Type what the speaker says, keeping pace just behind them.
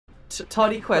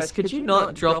Toddy Quest, could you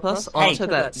not drop us onto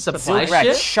that supply Zilbrad,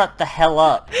 ship? shut the hell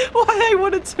up. Why I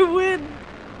wanted to win.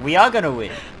 We are gonna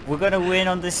win. We're gonna win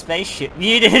on this spaceship.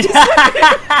 Muted!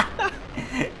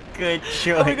 Good choice.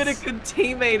 Oh, we're gonna good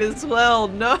teammate as well.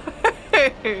 No.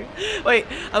 Wait,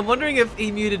 I'm wondering if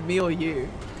he muted me or you.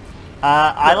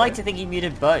 I like to think he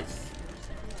muted both.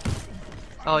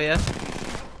 Oh yeah?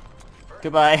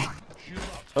 Goodbye.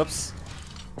 Oops.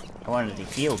 I wanted to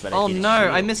heal, but Oh I didn't no,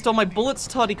 heal. I missed all my bullets,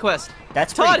 Toddy Quest.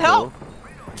 That's Todd, pretty cool.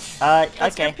 help!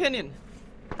 That's okay. your opinion.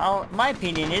 Oh, my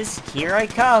opinion is, here I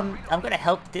come. I'm gonna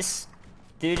help this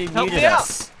dude who Help muted me out.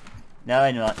 us. No,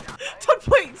 I'm not. Todd,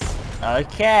 please!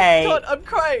 Okay. Todd, I'm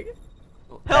crying!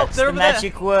 Help, That's they're the over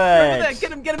magic there. word. They're over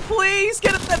there. Get him, please!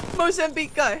 Get him, that most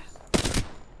beat guy!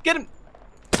 Get him!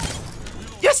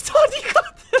 Yes, Todd, you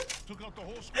got them!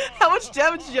 How much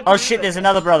damage did you have to Oh do shit, there? there's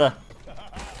another brother.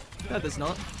 No, there's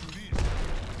not.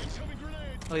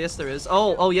 Oh, yes, there is.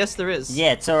 Oh, yes, there is.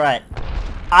 Yeah, it's alright.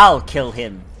 I'll kill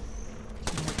him.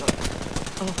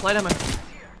 Oh, light ammo.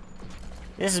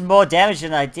 This is more damage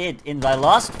than I did in my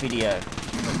last video.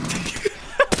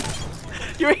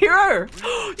 You're a hero!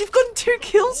 You've gotten 2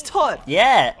 kills, Todd!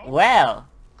 Yeah, wow.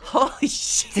 Holy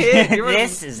shit!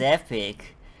 This is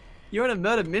epic. You're in a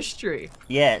murder mystery.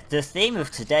 Yeah, the theme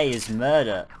of today is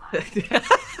murder.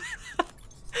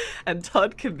 And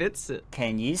Todd commits it.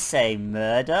 Can you say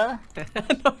murder?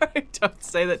 No, don't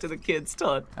say that to the kids,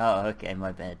 Todd. Oh, okay,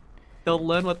 my bad. They'll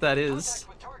learn what that is.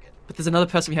 But there's another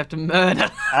person we have to murder.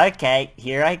 Okay,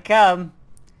 here I come.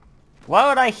 Why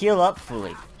would I heal up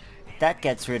fully? That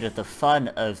gets rid of the fun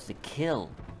of the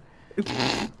kill.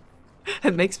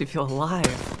 It makes me feel alive.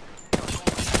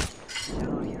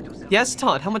 Yes,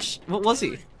 Todd, how much, what was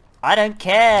he? I don't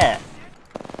care.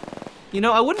 You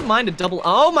know, I wouldn't mind a double,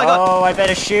 oh my god! Oh, I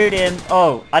better shoot him.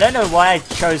 Oh, I don't know why I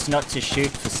chose not to shoot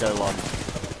for so long.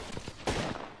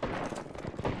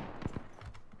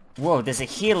 Whoa, there's a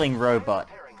healing robot.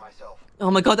 Oh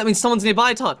my god, that means someone's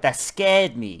nearby, Todd! That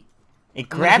scared me. It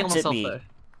I'm gonna heal grabbed at myself, me. though.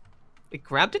 It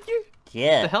grabbed at you?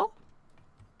 Yeah. The hell?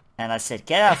 And I said,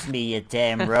 get off me, you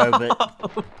damn robot.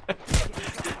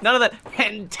 None of that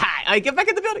hentai! Alright, get back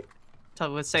in the building!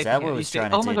 Todd, we're safe. Is that in here. what You was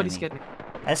scared- trying to Oh my do god, to he me? scared me.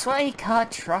 That's why you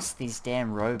can't trust these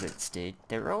damn robots, dude.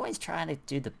 They're always trying to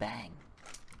do the bang.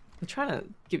 I'm trying to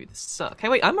give you the suck. Hey,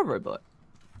 wait, I'm a robot.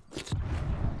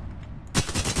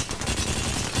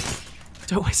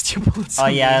 Don't waste your bullets. Oh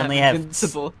on yeah, me, I I'm only have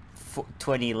invincible.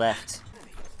 20 left.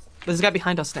 There's a guy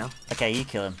behind us now. Okay, you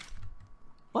kill him.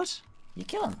 What? You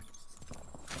kill him.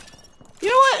 You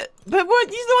know what? But what?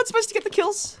 You're the one supposed to get the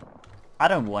kills. I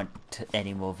don't want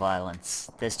any more violence.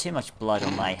 There's too much blood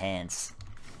on my hands.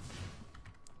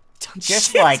 Don't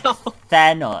Just shit like on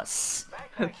Thanos.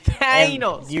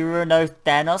 Thanos. You know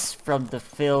Thanos from the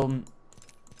film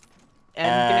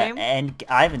Endgame. and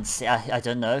I haven't seen. I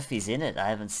don't know if he's in it. I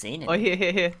haven't seen it. Oh,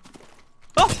 here.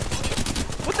 Oh!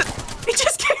 What the? He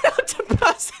just came out to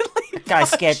personally. That guy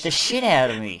scared punch. the shit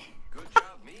out of me.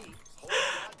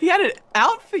 He had it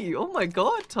out for you. Oh my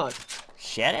god, Todd.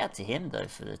 Shout out to him though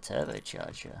for the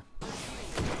turbocharger.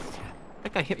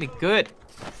 That guy hit me good.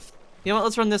 You know what?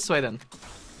 Let's run this way then.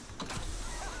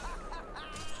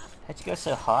 How'd you go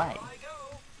so high?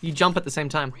 You jump at the same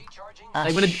time. Ah,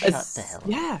 Like when shut the hell up.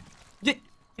 Yeah. You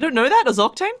don't know that as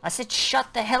Octane? I said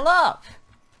shut the hell up!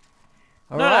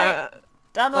 No, Alright?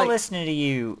 I'm not like- listening to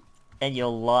you and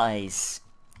your lies.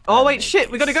 Oh wait,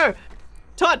 shit, we gotta go.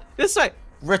 Todd, this way.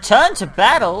 Return to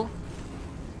battle?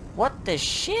 What the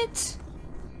shit?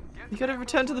 You gotta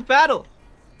return to the battle.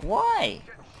 Why?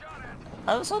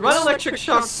 I was on Run, this electric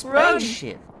shock, run.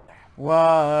 spaceship.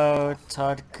 Whoa,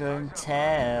 Todd couldn't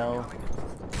tell.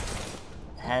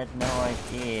 Had no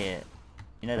idea.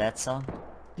 You know that song?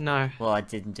 No. Well, I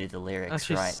didn't do the I lyrics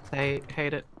just right.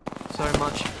 hate it so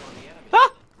much.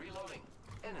 Ah!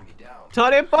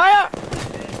 Todd, in fire!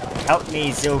 Help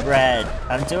me, Zilbrad.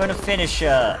 I'm doing a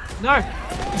finisher. No.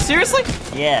 Seriously?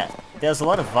 Yeah, there was a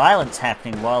lot of violence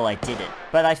happening while I did it,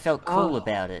 but I felt cool Oh.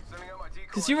 about it.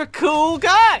 Because you're a cool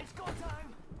guy!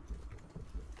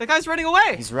 That guy's running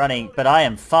away! He's running, but I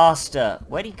am faster.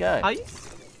 Where'd he go? Are you?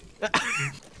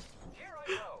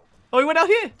 Oh, he went out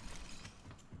here!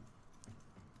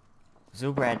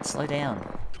 Zilbrad, slow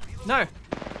down. No.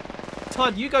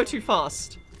 Todd, you go too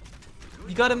fast.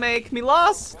 You gotta make me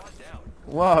last!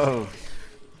 Whoa.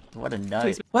 What a note.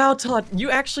 Please. Wow, Todd, you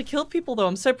actually killed people though.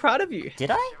 I'm so proud of you.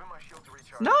 Did I?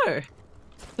 No.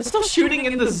 They're still shooting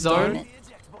in the zone.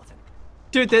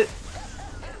 Dude,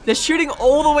 they're shooting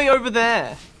all the way over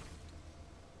there.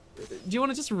 Do you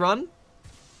want to just run?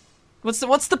 What's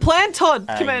the plan, Todd,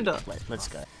 Commander? Let's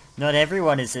go. Not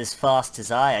everyone is as fast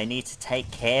as I. I need to take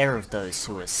care of those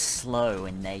who are slow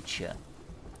in nature.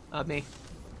 Me.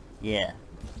 Yeah.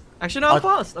 Actually, no, I'm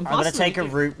fast. I'm gonna faster take a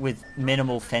than you. route with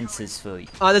minimal fences for you.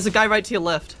 Oh, there's a guy right to your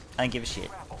left. I don't give a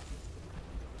shit.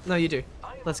 No, you do.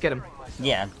 Let's get him.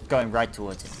 Yeah, I'm going right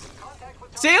towards him.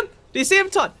 See him? Do you see him,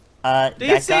 Todd? Do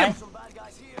you that see guy? him?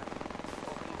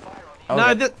 Oh, No,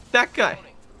 yeah. that guy.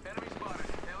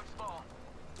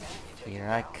 Here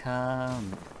I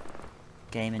come.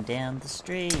 Gaming down the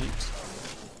street.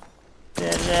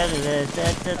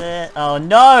 Oh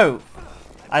no!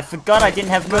 I forgot I didn't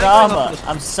have good armor.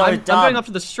 I'm so dumb. I'm going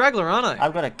after the straggler, aren't I?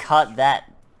 I've got to cut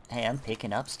that. Hey, I'm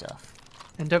picking up stuff.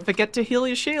 And don't forget to heal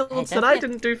your shields Hey, that I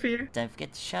didn't do for you. Don't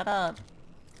forget to shut up.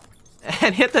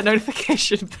 And hit the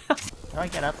notification bell. How do I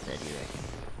get up there, do you reckon?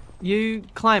 You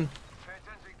climb.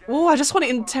 Oh, I just want to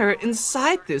enter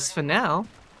inside this for now.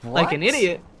 What? Like an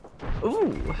idiot.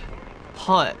 Ooh.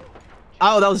 Hot.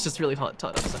 Oh, that was just really hot,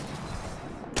 Todd. I'm sorry.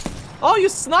 Oh, you're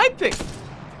sniping!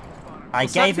 I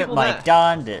There's some gave it people my there.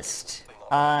 darndest.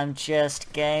 I'm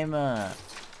just gamer.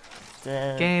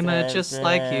 Gamer just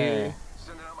like you.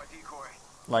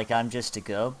 Like I'm just a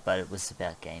girl, but it was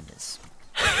about gamers.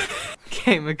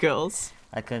 Gamer girls.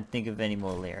 I couldn't think of any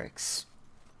more lyrics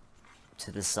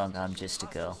to the song I'm Just a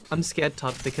Girl. I'm scared,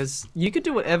 Todd, because you could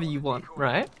do whatever you want,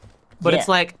 right? But Yeah. it's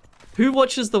like, who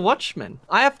watches the Watchmen?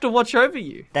 I have to watch over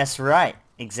you. That's right,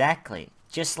 exactly.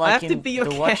 Just I like have to in be your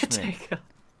The Watchmen. caretaker.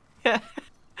 Yeah.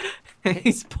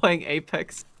 He's playing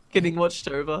Apex, getting watched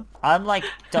over. I'm like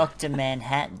Dr.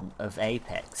 Manhattan of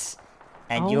Apex.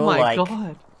 And Oh you're my like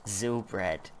god.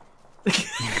 Zilbrad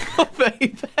Of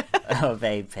Apex. of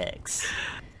Apex.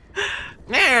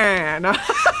 Man.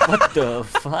 What the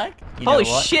fuck? You Holy know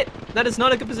what? shit, that is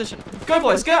not a good position. Go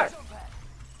boys, go!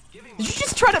 Did you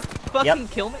just try to fucking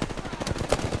kill me?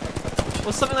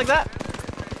 Or something like that?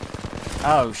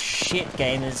 Oh shit,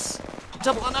 gamers.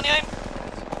 Double on aim.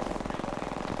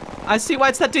 I see why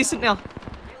it's that decent now.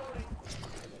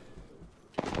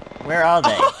 Where are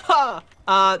they?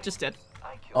 Just dead.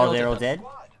 Oh, they're all dead?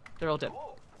 They're all dead.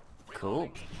 Cool.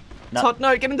 No. Todd,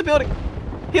 no, get in the building.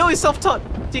 Heal yourself, Todd.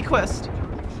 D-quest.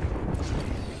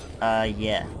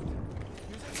 Yeah.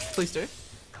 Please do.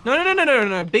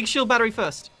 No. Big shield battery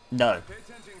first. No.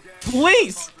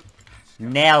 Please!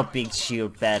 Now big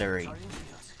shield battery.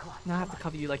 Now I have to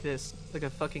cover you like this. Like a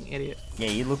fucking idiot. Yeah,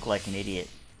 you look like an idiot.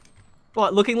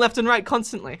 What, looking left and right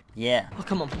constantly? Yeah. Oh,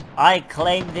 come on. I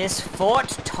claim this Fort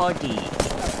Toddy.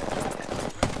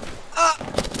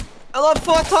 I love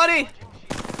Fort Toddy!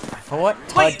 Fort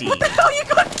Wait, Toddy. what the hell? You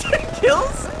got 2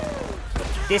 kills?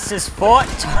 This is Fort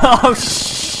Oh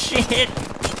shit.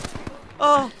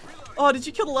 Oh, did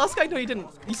you kill the last guy? No, you didn't.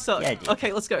 You suck. Yeah, I did.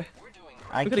 Okay, let's go.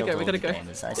 I We gotta killed go, we all gotta the go.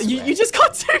 gamers, I You swear. just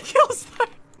got 2 kills though.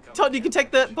 Todd, you can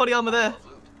take the body armor there.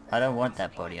 I don't want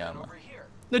that body armor.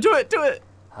 No, do it. Leave it.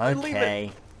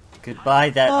 Okay. Goodbye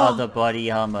that Oh. other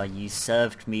body armor. You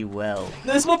served me well.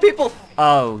 There's more people.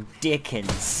 Oh,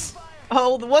 Dickens.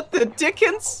 Oh, what the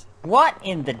Dickens? What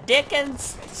in the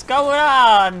Dickens is going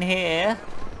on here?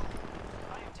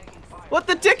 What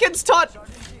the Dickens, Todd?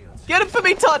 Get him for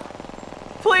me, Todd.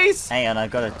 Please. Hang on, I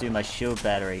gotta do my shield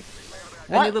battery.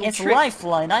 And your What? little It's trick.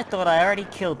 lifeline. I thought I already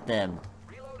killed them.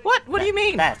 What? What do you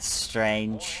mean? That's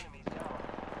strange.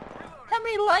 How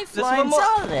many one lifelines more.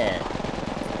 are there?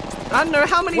 I don't know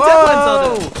how many deadlines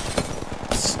are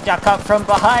there. Stuck up from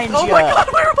behind Oh you. my god,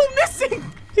 we're all missing.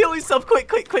 Heal yourself quick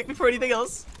before anything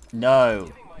else.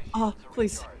 No. Oh,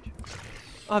 please.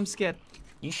 I'm scared.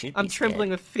 You should be I'm trembling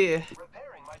scared. with fear.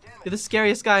 You're the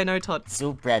scariest guy I know, Todd.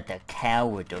 Zilbrad the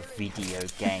coward of video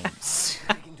games.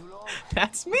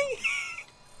 That's me.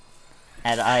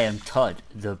 And I am Todd,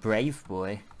 the brave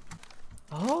boy.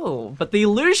 Oh, but the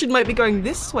illusion might be going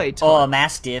this way, Or Todd.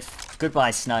 Mastiff.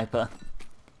 Goodbye, sniper.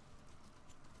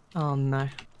 Oh no.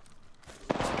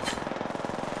 Is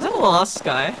that the last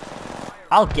guy?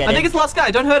 I'll get I him. think it's the last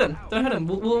guy. Don't hurt him. Don't hurt him.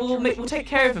 We'll take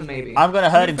care of him maybe. I'm gonna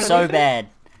hurt Can him we be so friendly with bad.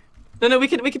 No, we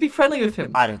could be friendly with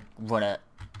him. I don't wanna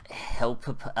help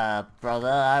a brother.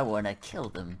 I wanna kill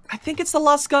them. I think it's the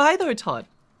last guy though, Todd.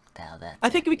 Now that's I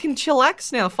think we can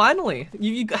chillax now. Finally.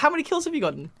 How many kills have you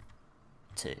gotten?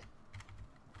 2.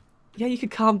 Yeah, you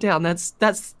could calm down.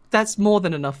 That's more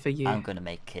than enough for you. I'm gonna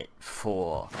make it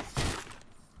 4.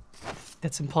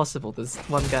 That's impossible. There's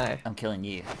one guy. I'm killing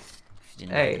you. If you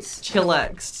didn't Hey, notice.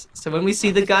 chillax. So when we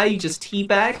see the guy, you just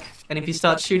teabag, and if you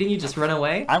start shooting, you just run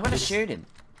away. I'm gonna shoot him.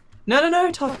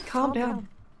 No, Todd, calm down.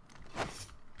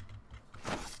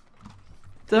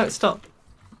 Don't stop.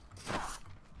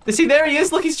 See, there he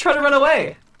is. Look, he's trying to run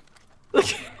away. Look.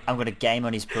 I'm gonna game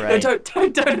on his No, parade. don't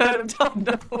hurt him, Todd.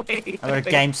 No way. I'm gonna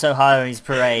game so hard on his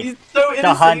parade. He's so innocent.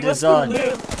 The hunt he is wants on. to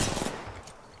live.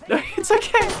 No, it's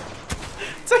okay.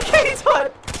 It's okay,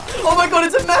 Todd. Oh my god,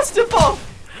 it's a Mastiff off.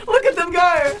 Look at them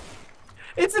go.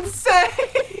 It's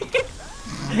insane.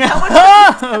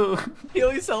 No!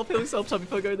 Heal yourself, Todd,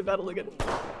 before we go into battle again.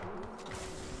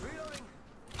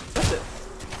 That's it.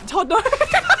 Todd, no.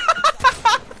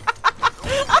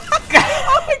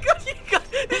 Oh my god,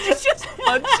 did you just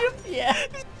punch him? Yeah.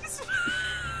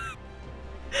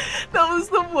 That was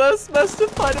the worst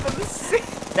Mastiff fight I've ever seen.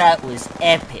 That was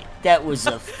epic. That was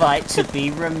a fight to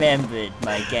be remembered,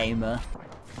 my gamer.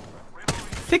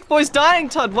 Thick boy's dying,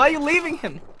 Todd. Why are you leaving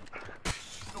him?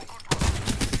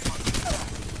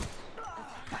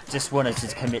 Just wanted to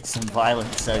commit some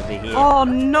violence over here. Oh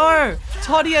no!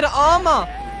 Todd, he had armor!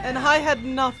 And I had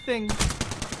nothing.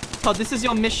 Todd, this is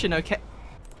your mission, okay?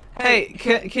 Hey,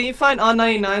 can you find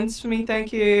R99s for me?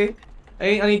 Thank you.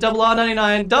 I need double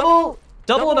R99. Double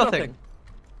or nothing.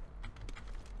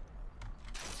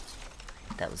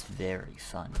 That was very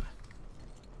funny.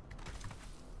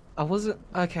 I wasn't...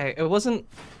 Okay, it wasn't...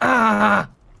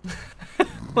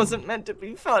 wasn't meant to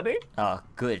be funny. Oh,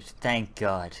 good. Thank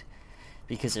God.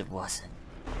 Because it wasn't.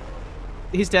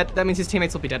 He's dead. That means his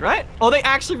teammates will be dead, right? Oh, they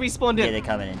actually respawned in. Yeah, they're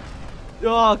coming in.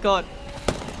 Oh, God.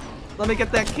 Let me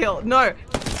get that kill. No.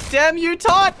 Damn you,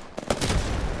 Todd!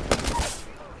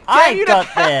 I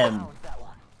got them!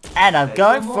 And I'm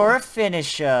going for a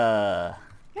finisher.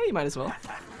 Yeah, you might as well.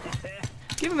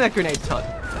 Give him that grenade, Todd.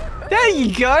 There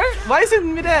you go! Why is it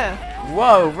in midair?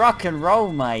 Whoa, rock and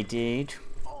roll, my dude.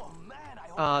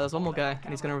 There's one more guy, and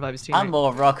he's gonna revive his teammate. I'm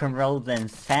more rock and roll than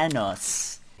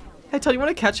Thanos. Hey, Todd, you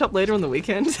wanna catch up later on the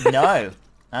weekend? No,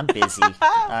 I'm busy.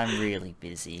 I'm really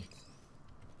busy.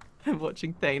 I'm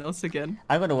watching Thanos again.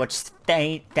 I'm gonna watch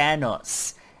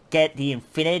Thanos get the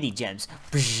Infinity Gems.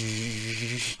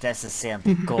 That's the sound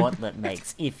the gauntlet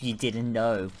makes, if you didn't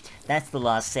know. That's the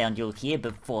last sound you'll hear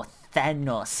before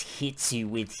Thanos hits you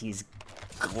with his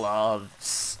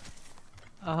gloves.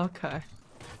 Okay.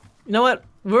 You know what?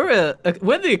 We're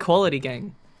the equality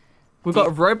gang. We've got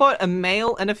a robot, a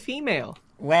male, and a female.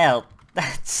 Well,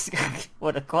 that's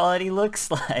what equality looks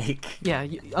like. Yeah,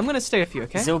 I'm gonna stay with you,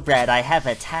 okay? Zilbrad, I have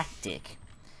a tactic.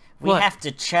 We What? have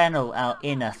to channel our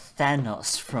inner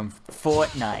Thanos from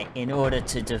Fortnite in order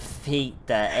to defeat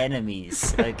the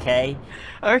enemies, okay?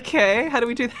 Okay, how do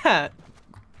we do that?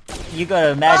 You gotta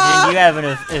imagine you have an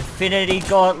Infinity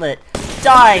Gauntlet.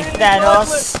 Die,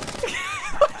 Thanos!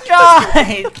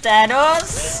 Die,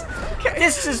 Thanos! Okay.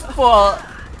 This is for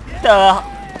the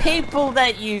people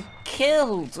that you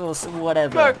killed, or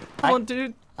whatever. Go, come on,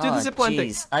 dude. Do the Oh, zipline thing.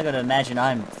 jeez, I gotta imagine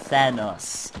I'm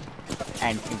Thanos.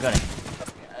 And you're gonna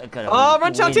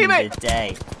run to our win teammate! the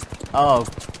day. Oh,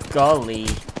 golly.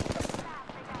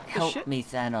 Help shit. me,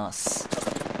 Thanos.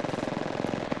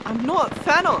 I'm not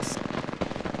Thanos.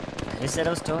 Who said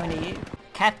I was talking to you?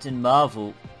 Captain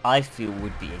Marvel, I feel,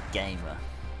 would be a gamer.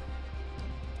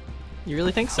 You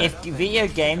really think so? If video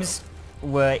games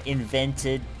were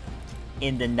invented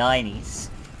in the 90s,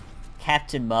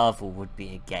 Captain Marvel would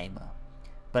be a gamer.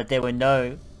 But there were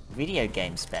no video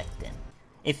games back then.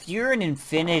 If you're an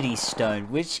Infinity Stone,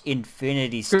 which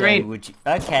Infinity Stone Green. would you...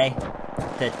 Okay.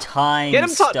 The Time Get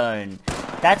him, Todd. Stone.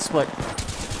 That's what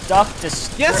Dr.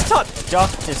 Yes, Todd!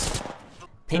 Dr.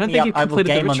 Pick don't me think up. you I will completed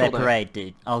the game on their ritual, though. parade,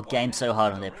 dude. I'll game so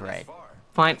hard on their parade.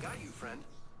 Fine.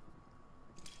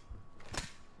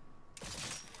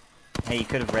 Hey, you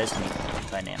could have rezzed me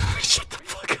by now. Shut the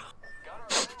fuck up.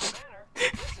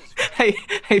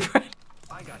 Hey, friend.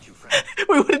 I got you, friend.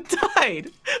 We would have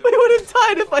died. We would have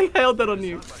died if I hailed that on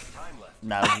you.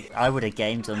 No, I would have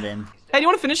gamed on them. Hey, do you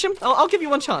want to finish him? I'll give you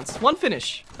one chance. One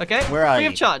finish, okay? Where are Free you?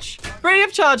 of charge. Free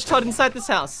of charge, Todd, inside this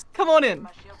house. Come on in.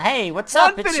 Hey, what's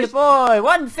One up? It's your finish. boy.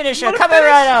 One finisher One coming finish.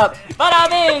 right up. Bada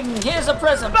bing. Here's a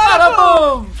present. Bada Bada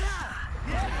boom.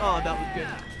 Oh, that was good.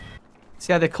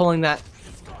 See how they're calling that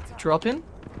drop in?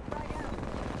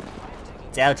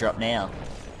 It's our drop now.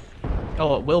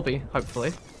 Oh, it will be,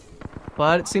 hopefully.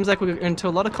 But it seems like we're into a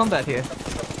lot of combat here.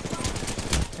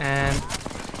 And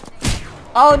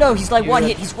Oh no, he's like one you're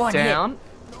hit. He's one down.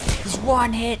 hit. He's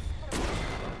one hit.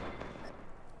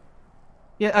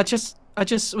 Yeah, I just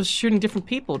was shooting different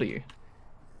people to you.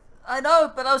 I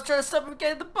know, but I was trying to stop him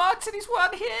getting the box, and he's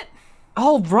one hit.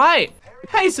 Oh, right.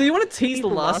 Hey, so you want to tease the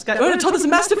last guy? Oh, no, Todd, there's a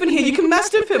Mastiff in here. You can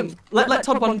Mastiff him. Let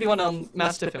Todd 1v1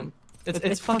 Mastiff him.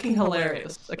 It's fucking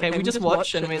hilarious. Okay, we just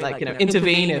watch and we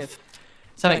intervene if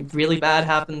something really bad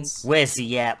happens. Where's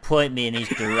he at? Point me in his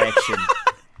direction.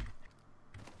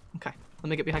 Okay, let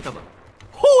me get behind cover.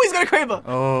 Oh, he's got a creeper.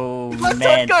 Oh Left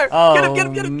man. Todd, go. Oh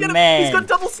Get him. man. He's got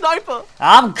double sniper.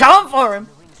 I'm coming for him.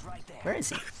 Where is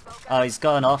he? Oh, he's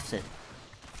gone off it.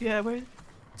 Yeah, where?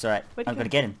 It's alright. Where'd he I'm go? gonna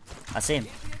get him. I see him.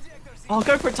 Oh,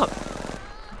 go for it, Todd.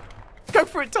 Go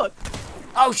for it, Todd.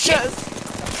 Oh shit!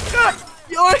 Yes. Good.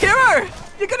 You're a hero.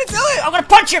 You're gonna do it. I'm gonna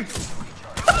punch him!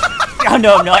 Oh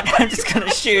no, I'm not. I'm just gonna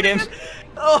shoot him.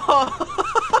 Oh.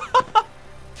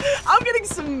 I'm getting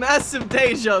some massive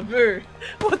deja vu.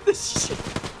 What the shit?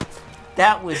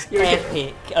 That was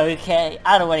epic, okay?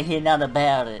 I don't want to hear none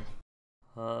about it.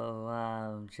 Oh,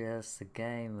 I'm just a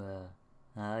gamer,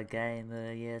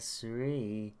 yes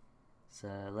siree. So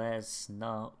let's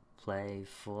not play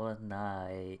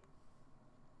Fortnite.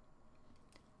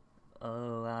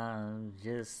 Oh, I'm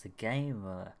just a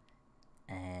gamer,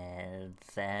 and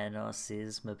Thanos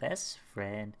is my best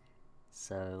friend.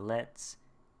 So let's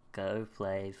go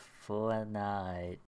play Fortnite.